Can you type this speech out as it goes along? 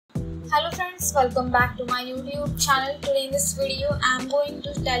Hello friends, welcome back to my YouTube channel. Today in this video, I am going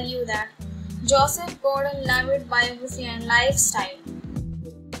to tell you that Joseph Gordon-Levitt biography and lifestyle.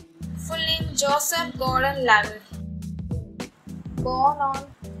 Full name Joseph Gordon-Levitt. Born on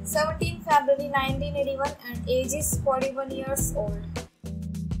 17 February 1981 and age is 41 years old.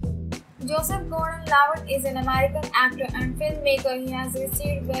 Joseph Gordon-Levitt is an American actor and filmmaker. He has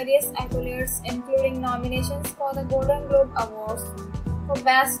received various accolades including nominations for the Golden Globe Awards for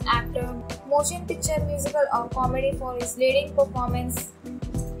Best Actor, Motion Picture, Musical or Comedy for his leading performance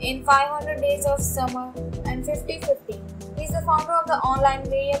in 500 Days of Summer and 50-50. He is the founder of the online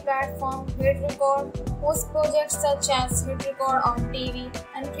media platform Hit Record, whose projects such as Hit Record on TV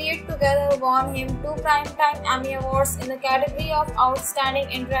and Create Together won him 2 Primetime Emmy Awards in the category of Outstanding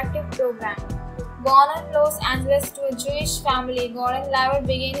Interactive Program. Born in Los Angeles to a Jewish family, Gordon-Levitt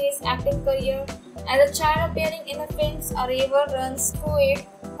began his acting career as a child, appearing in the films A River Runs Through It,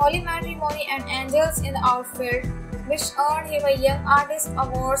 Holy Matrimony and Angels in the Outfield, which earned him a Young Artist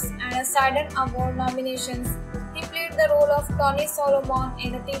Awards and a Sidon Award nominations. He played the role of Tony Solomon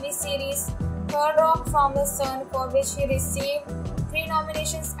in the TV series Third Rock from the Sun, for which he received 3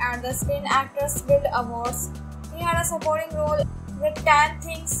 nominations at the Screen Actors Guild Awards. He had a supporting role with 10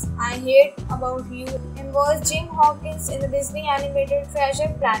 Things I Hate About You and was Jim Hawkins in the Disney animated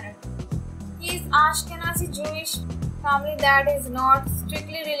Treasure Planet. He is Ashkenazi Jewish family that is not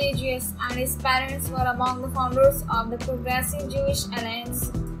strictly religious, and his parents were among the founders of the Progressive Jewish Alliance.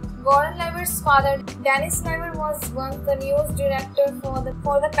 Gordon-Levitt's father, Dennis Levitt, was once the news director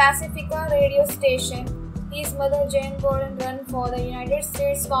for the Pacifica radio station. His mother, Jane Gordon, ran for the United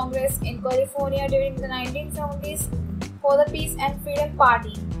States Congress in California during the 1970s for the Peace and Freedom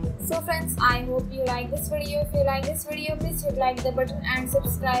Party. So friends, I hope you like this video. If you like this video, please hit like the button and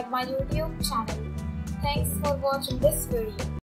subscribe my YouTube channel. Thanks for watching this video.